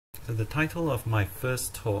So the title of my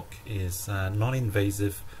first talk is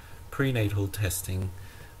non-invasive prenatal testing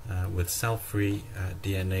with cell-free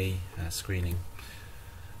DNA screening.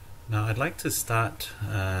 Now I'd like to start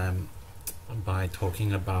by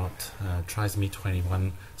talking about Trisomy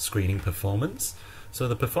 21 screening performance. So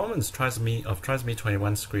the performance of Trisomy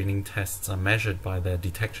 21 screening tests are measured by their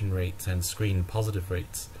detection rates and screen positive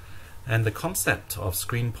rates. And the concept of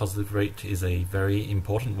screen positive rate is a very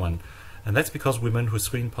important one. And that's because women who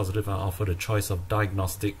screen positive are offered a choice of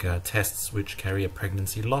diagnostic tests which carry a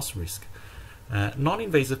pregnancy loss risk.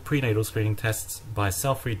 Non-invasive prenatal screening tests by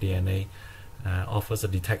cell-free DNA offers a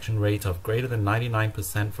detection rate of greater than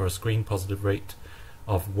 99% for a screen positive rate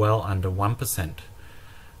of well under 1%.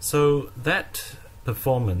 So that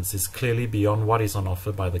performance is clearly beyond what is on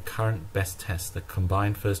offer by the current best test, the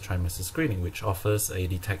combined first trimester screening, which offers a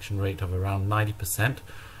detection rate of around 90%.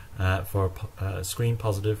 For a screen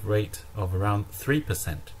positive rate of around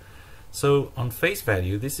 3%. So on face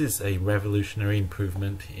value, this is a revolutionary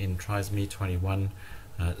improvement in Trisomy 21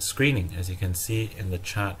 screening. As you can see in the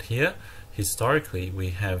chart here, historically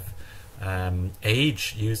we have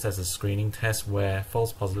age used as a screening test where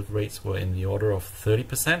false positive rates were in the order of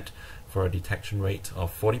 30% for a detection rate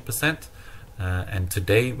of 40%, and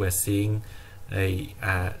today we're seeing a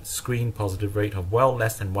screen positive rate of well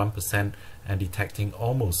less than 1% and detecting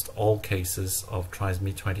almost all cases of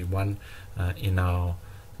Trisomy 21 in our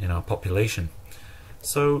population.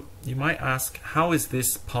 So you might ask, how is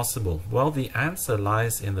this possible? Well, the answer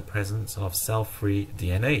lies in the presence of cell-free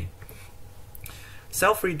DNA.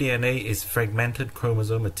 Cell-free DNA is fragmented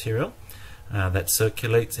chromosome material that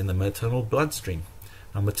circulates in the maternal bloodstream.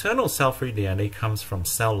 Now, maternal cell-free DNA comes from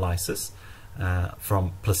cell lysis,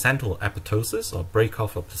 from placental apoptosis or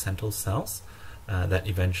break-off of placental cells that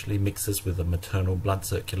eventually mixes with the maternal blood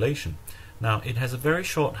circulation. Now, it has a very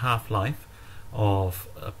short half-life of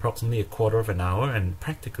approximately a quarter of an hour and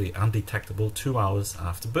practically undetectable 2 hours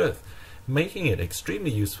after birth, making it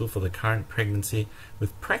extremely useful for the current pregnancy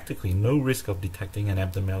with practically no risk of detecting an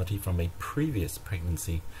abnormality from a previous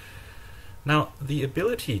pregnancy. Now, the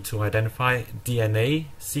ability to identify DNA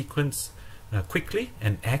sequence quickly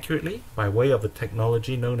and accurately by way of the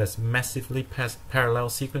technology known as massively parallel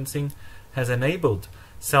sequencing has enabled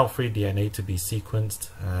cell-free DNA to be sequenced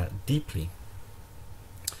deeply.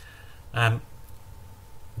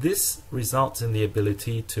 This results in the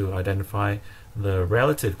ability to identify the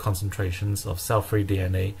relative concentrations of cell-free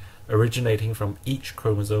DNA originating from each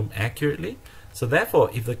chromosome accurately. So therefore,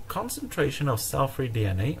 if the concentration of cell-free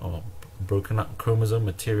DNA or broken up chromosome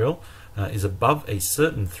material is above a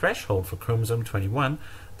certain threshold for chromosome 21,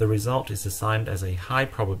 the result is assigned as a high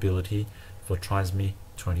probability for Trisomy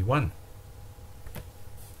 21.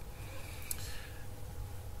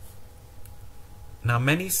 Now,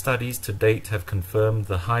 many studies to date have confirmed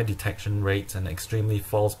the high detection rates and extremely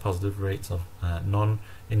false positive rates of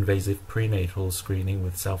non-invasive prenatal screening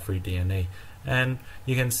with cell-free DNA. And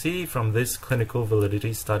you can see from this clinical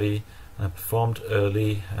validity study performed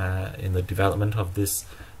early in the development of this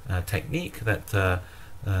technique that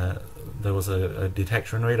there was a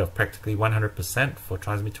detection rate of practically 100% for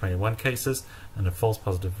Trisomy 21 cases and a false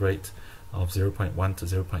positive rate of 0.1 to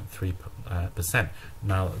 0.3%.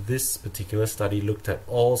 Now, this particular study looked at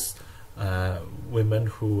all women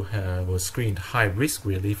who were screened high risk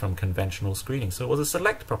really from conventional screening. So it was a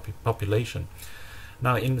select population.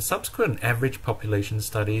 Now, in subsequent average population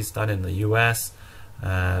studies done in the US,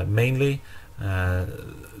 mainly,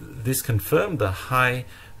 this confirmed the high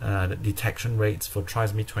detection rates for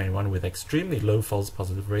Trisomy 21 with extremely low false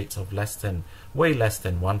positive rates of way less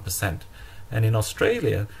than 1%. And in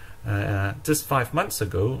Australia, just 5 months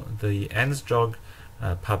ago, the ANZJOG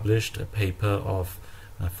published a paper of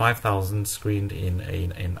 5,000 screened in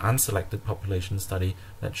an unselected population study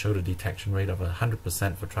that showed a detection rate of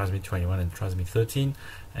 100% for Trisomy 21 and Trisomy 13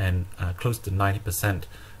 and close to 90%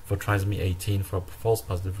 for Trisomy 18 for a false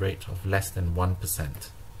positive rate of less than 1%.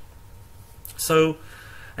 So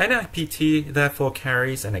NIPT therefore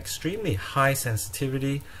carries an extremely high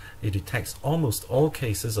sensitivity. It detects almost all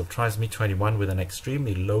cases of Trisomy 21 with an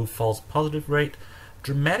extremely low false positive rate,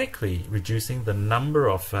 dramatically reducing the number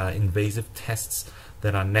of invasive tests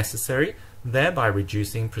that are necessary, thereby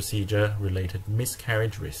reducing procedure-related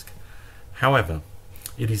miscarriage risk. However,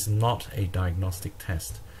 it is not a diagnostic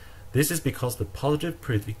test. This is because the positive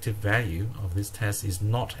predictive value of this test is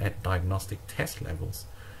not at diagnostic test levels.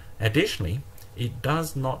 Additionally, it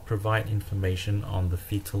does not provide information on the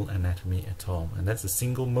fetal anatomy at all, and that's the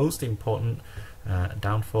single most important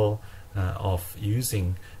downfall of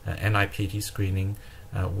using NIPT screening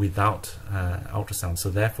without ultrasound. So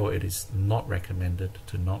therefore it is not recommended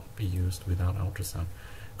to not be used without ultrasound.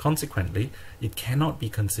 Consequently, it cannot be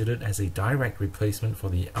considered as a direct replacement for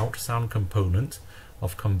the ultrasound component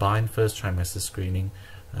of combined first trimester screening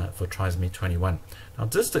for trisomy 21. Now,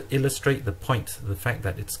 just to illustrate the point, the fact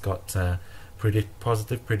that it's got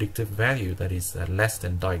positive predictive value, that is less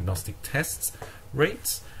than diagnostic tests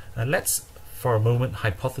rates, let's for a moment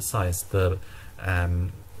hypothesize the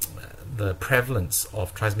prevalence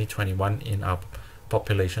of trisomy 21 in our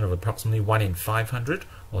population of approximately 1 in 500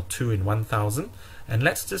 or 2 in 1,000, and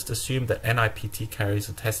let's just assume that NIPT carries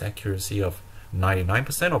a test accuracy of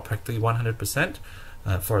 99% or practically 100%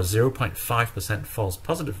 for a 0.5% false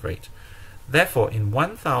positive rate. Therefore, in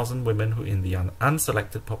 1,000 women who in the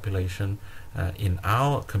unselected population in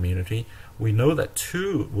our community, we know that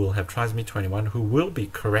 2 will have trisomy 21 who will be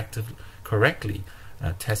correctly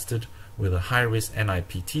tested with a high-risk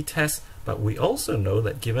NIPT test, but we also know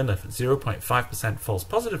that given a 0.5% false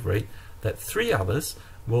positive rate, that 3 others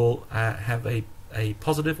will have a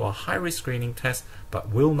positive or high-risk screening test but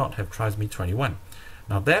will not have trisomy 21.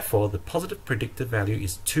 Now, therefore, the positive predictive value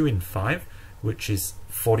is 2 in 5, which is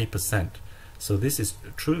 40%. So this is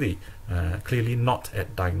truly, clearly not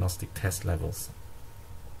at diagnostic test levels.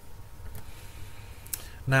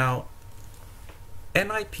 Now,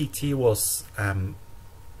 NIPT was a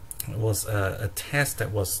test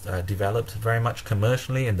that was developed very much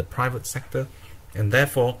commercially in the private sector, and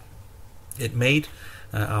therefore it made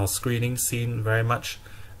our screening scene very much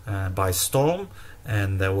by storm,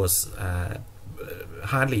 and there was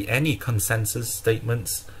hardly any consensus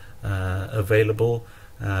statements available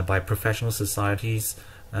by professional societies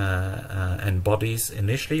and bodies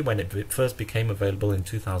initially when it first became available in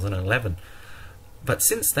 2011. But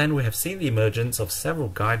since then we have seen the emergence of several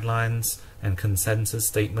guidelines and consensus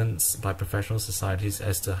statements by professional societies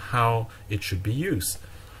as to how it should be used.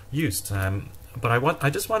 But I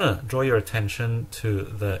just want to draw your attention to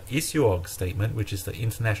the ISUOG statement, which is the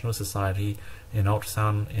International Society in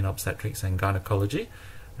Ultrasound in Obstetrics and Gynecology,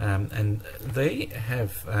 and they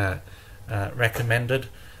have recommended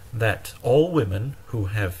that all women who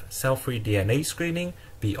have cell-free DNA screening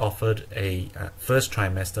be offered a first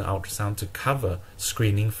trimester ultrasound to cover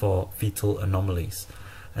screening for fetal anomalies,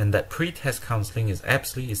 and that pre-test counseling is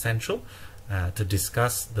absolutely essential to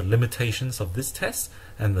discuss the limitations of this test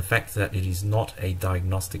and the fact that it is not a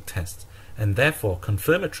diagnostic test, and therefore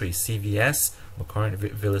confirmatory CVS or coronary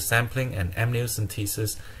villus sampling and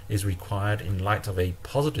amniocentesis is required in light of a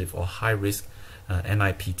positive or high-risk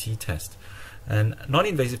NIPT test. And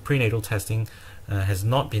non-invasive prenatal testing has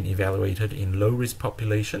not been evaluated in low-risk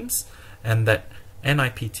populations, and that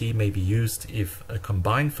NIPT may be used if a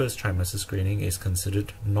combined first trimester screening is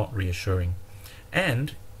considered not reassuring.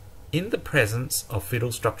 And in the presence of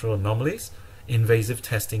fetal structural anomalies, invasive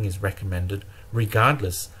testing is recommended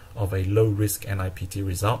regardless of a low-risk NIPT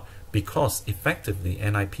result, because effectively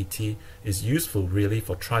NIPT is useful really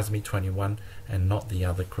for trisomy 21 and not the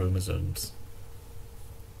other chromosomes.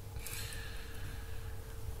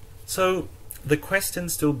 So the question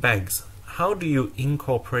still begs, how do you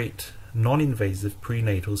incorporate non-invasive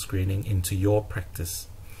prenatal screening into your practice?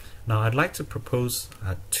 Now, I'd like to propose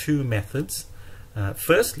 2 methods.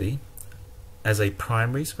 Firstly, as a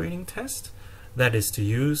primary screening test, that is to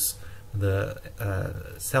use the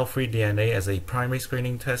cell-free DNA as a primary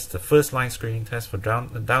screening test, the first-line screening test for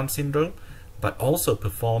Down syndrome, but also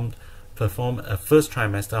perform a first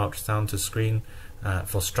trimester ultrasound to screen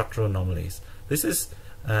for structural anomalies. This is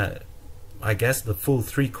I guess the full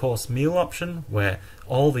 3-course meal option, where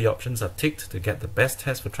all the options are ticked to get the best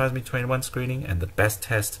test for trisomy 21 screening and the best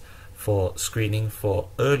test for screening for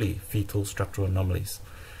early fetal structural anomalies.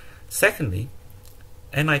 Secondly,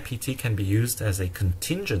 NIPT can be used as a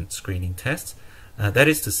contingent screening test. That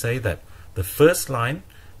is to say that the first line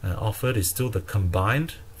offered is still the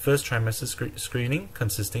combined first trimester screening,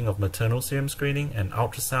 consisting of maternal serum screening and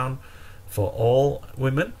ultrasound for all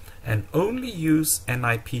women, and only use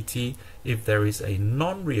NIPT if there is a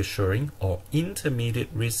non-reassuring or intermediate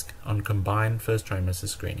risk on combined first trimester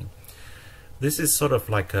screening. This is sort of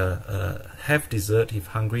like a have dessert if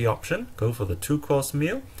hungry option. Go for the 2-course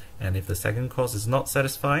meal, and if the second course is not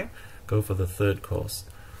satisfying, go for the 3rd course.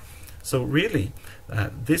 So really,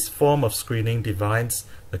 this form of screening divides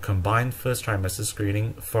the combined first trimester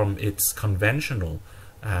screening from its conventional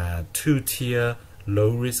 2-tier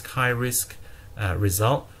low risk, high risk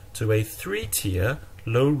result to a 3-tier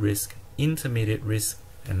low risk, intermediate risk,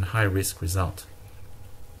 and high risk result.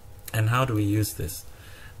 And how do we use this?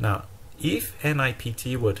 Now, if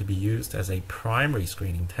NIPT were to be used as a primary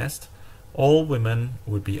screening test, all women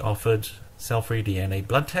would be offered cell-free DNA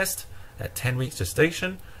blood test at 10 weeks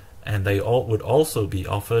gestation, and they all would also be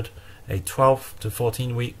offered a 12 to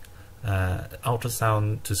 14 week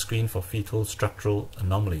ultrasound to screen for fetal structural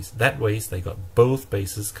anomalies. That way they got both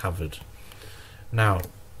bases covered. Now,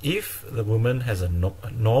 if the woman has a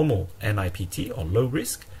normal NIPT or low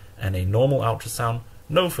risk and a normal ultrasound,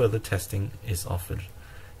 no further testing is offered.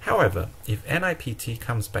 However, if NIPT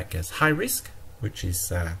comes back as high risk, which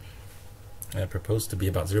is proposed to be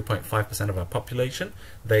about 0.5% of our population,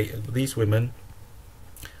 these women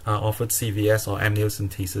are offered CVS or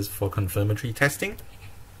amniocentesis for confirmatory testing.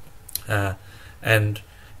 And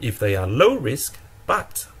if they are low risk,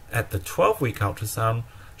 but at the 12-week ultrasound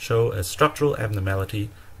show a structural abnormality,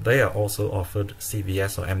 they are also offered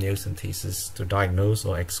CVS or amniocentesis to diagnose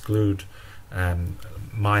or exclude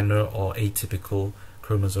minor or atypical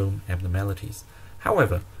chromosome abnormalities.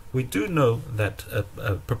 However, we do know that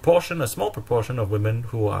a small proportion of women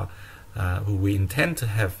who we intend to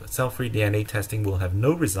have cell-free DNA testing will have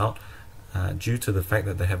no result due to the fact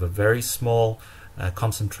that they have a very small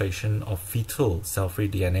concentration of fetal cell-free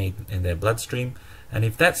DNA in their bloodstream, and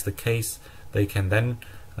if that's the case, they can then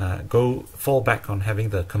fall back on having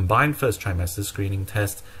the combined first trimester screening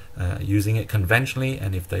test, using it conventionally,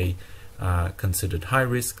 and if they are considered high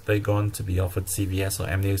risk, they go on to be offered CVS or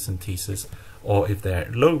amniocentesis, or if they're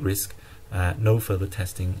at low risk, no further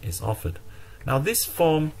testing is offered. Now, this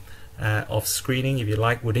form of screening, if you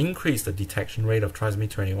like, would increase the detection rate of trisomy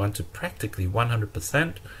 21 to practically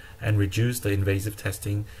 100% and reduce the invasive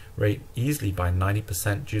testing rate easily by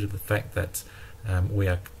 90% due to the fact that we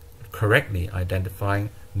are correctly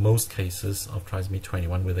identifying most cases of trisomy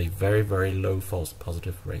 21 with a very, very low false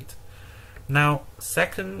positive rate. Now,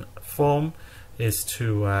 second form is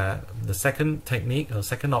the second technique or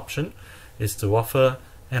second option is to offer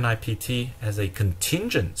NIPT as a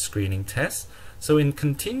contingent screening test. So in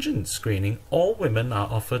contingent screening, all women are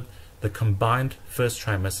offered the combined first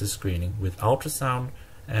trimester screening with ultrasound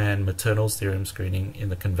and maternal serum screening in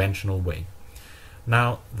the conventional way.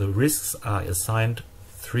 Now, the risks are assigned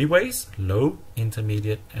 3 ways: low,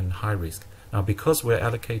 intermediate, and high risk. Now, because we're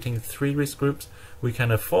allocating 3 risk groups, we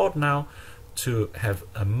can afford now to have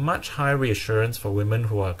a much higher reassurance for women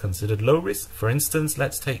who are considered low risk. For instance,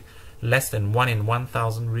 let's take less than 1 in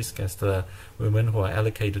 1,000 risk as the women who are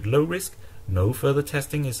allocated low risk. No further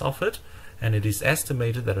testing is offered, and it is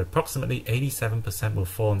estimated that approximately 87% will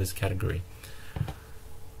fall in this category.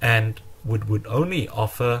 And would only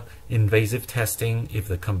offer invasive testing if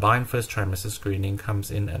the combined first trimester screening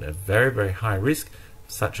comes in at a very, very high risk,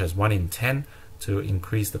 such as 1 in 10, to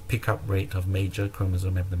increase the pickup rate of major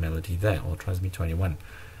chromosome abnormality there, or trisomy 21.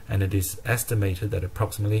 And it is estimated that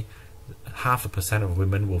approximately 0.5% of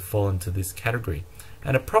women will fall into this category.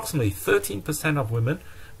 And approximately 13% of women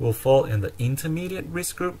will fall in the intermediate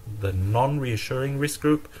risk group, the non-reassuring risk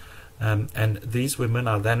group, and these women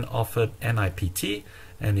are then offered NIPT,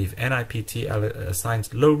 and if NIPT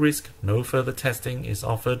assigns low risk, no further testing is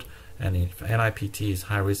offered, and if NIPT is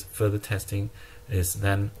high risk, further testing is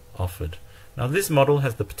then offered. Now, this model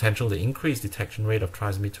has the potential to increase detection rate of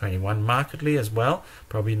trisomy 21 markedly as well,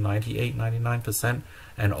 probably 98–99%,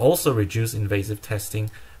 and also reduce invasive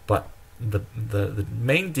testing. But the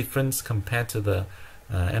main difference compared to the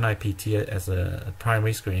NIPT as a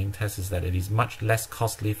primary screening test is that it is much less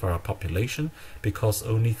costly for our population, because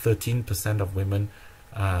only 13% of women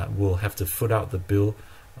will have to foot out the bill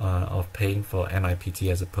of paying for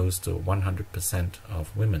NIPT as opposed to 100%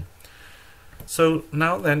 of women. So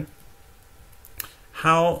now then,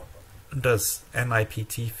 how does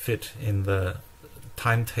NIPT fit in the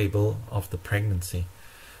timetable of the pregnancy?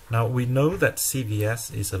 Now, we know that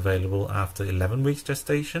CVS is available after 11 weeks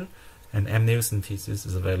gestation, and amniocentesis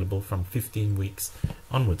is available from 15 weeks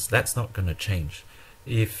onwards. That's not going to change.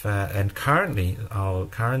 And currently, our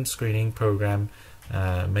current screening program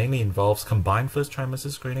mainly involves combined first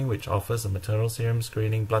trimester screening, which offers a maternal serum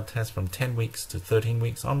screening blood test from 10 weeks to 13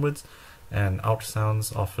 weeks onwards, and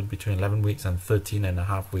ultrasounds offered between 11 weeks and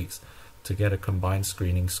 13.5 weeks to get a combined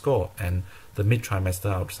screening score, and the mid-trimester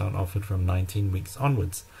ultrasound offered from 19 weeks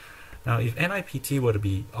onwards. Now, if NIPT were to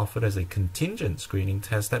be offered as a contingent screening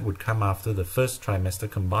test, that would come after the first trimester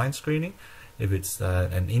combined screening. If it's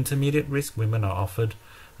an intermediate risk, women are offered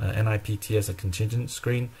NIPT as a contingent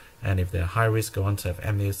screen, and if they're high risk, go on to have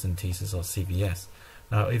amniocentesis or CVS.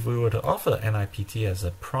 Now, if we were to offer NIPT as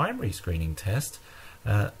a primary screening test,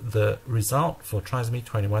 the result for trisomy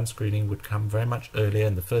 21 screening would come very much earlier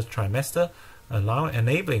in the first trimester,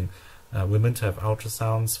 enabling women to have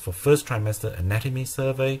ultrasounds for first trimester anatomy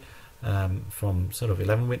survey from sort of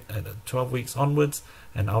 12 weeks onwards,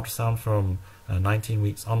 and ultrasound from 19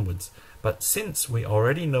 weeks onwards. But since we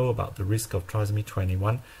already know about the risk of trisomy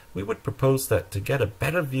 21, we would propose that to get a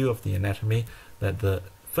better view of the anatomy, that the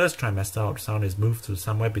first trimester ultrasound is moved to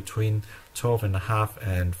somewhere between 12.5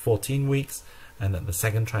 and 14 weeks, and that the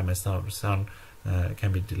second trimester ultrasound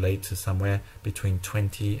can be delayed to somewhere between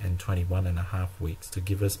 20 and 21.5 weeks to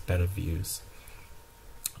give us better views.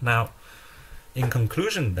 Now, in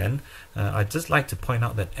conclusion then, I'd just like to point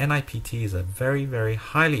out that NIPT is a very, very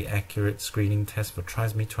highly accurate screening test for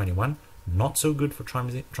trisomy 21, not so good for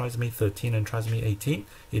trisomy 13 and trisomy 18.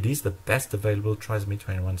 It is the best available trisomy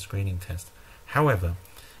 21 screening test. However,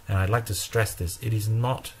 and I'd like to stress this, it is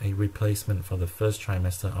not a replacement for the first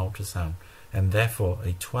trimester ultrasound, and therefore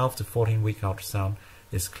a 12 to 14 week ultrasound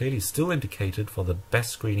is clearly still indicated for the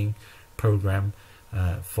best screening program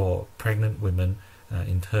for pregnant women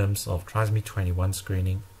in terms of trisomy 21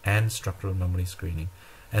 screening and structural anomaly screening,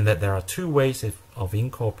 and that there are two ways of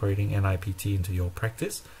incorporating NIPT into your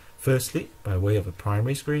practice. Firstly, by way of a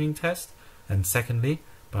primary screening test, and secondly,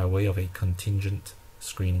 by way of a contingent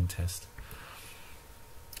screening test.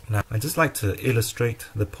 Now, I'd just like to illustrate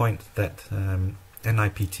the point that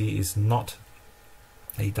NIPT is not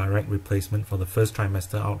a direct replacement for the first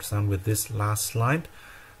trimester ultrasound with this last slide,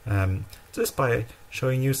 just by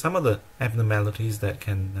showing you some of the abnormalities that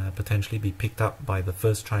can potentially be picked up by the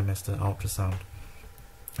first trimester ultrasound.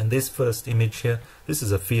 And this first image here, this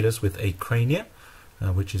is a fetus with acrania,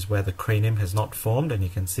 which is where the cranium has not formed, and you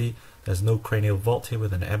can see there's no cranial vault here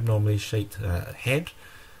with an abnormally shaped head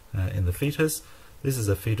in the fetus. This is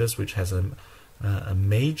a fetus which has a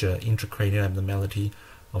major intracranial abnormality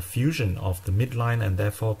of fusion of the midline, and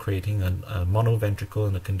therefore creating a monoventricle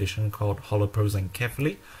in a condition called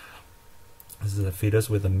holoprosencephaly. This is a fetus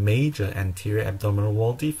with a major anterior abdominal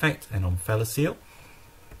wall defect and omphalocele.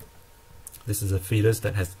 This is a fetus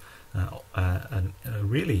that has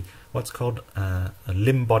really what's called a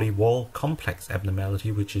limb-body wall complex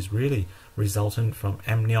abnormality, which is really resultant from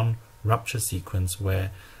amnion rupture sequence,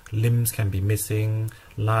 where limbs can be missing,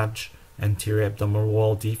 large anterior abdominal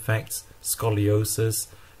wall defects, scoliosis,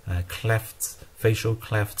 clefts, facial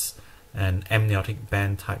clefts, and amniotic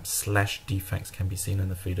band type slash defects can be seen in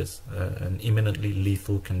the fetus, an imminently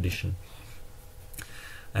lethal condition.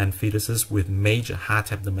 And fetuses with major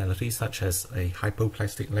heart abnormalities, such as a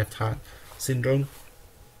hypoplastic left heart syndrome,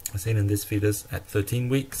 are seen in this fetus at 13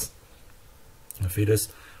 weeks. A fetus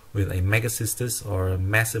with a megacystis or a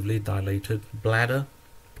massively dilated bladder.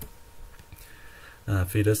 A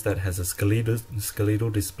fetus that has a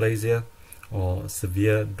skeletal dysplasia or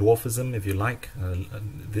severe dwarfism, if you like,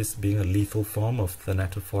 this being a lethal form of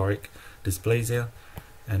thanatophoric dysplasia.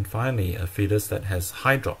 And finally, a fetus that has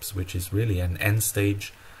hydrops, which is really an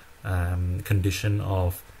end-stage condition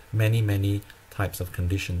of many types of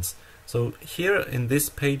conditions. So here in this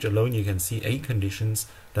page alone, you can see 8 conditions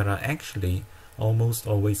that are actually almost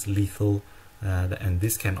always lethal, and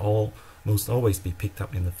this can almost always be picked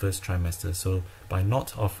up in the first trimester. So by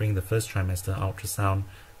not offering the first trimester ultrasound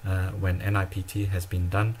when NIPT has been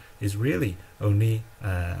done, is really only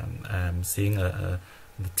seeing the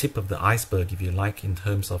tip of the iceberg, if you like, in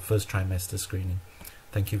terms of first trimester screening.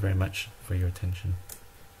 Thank you very much for your attention.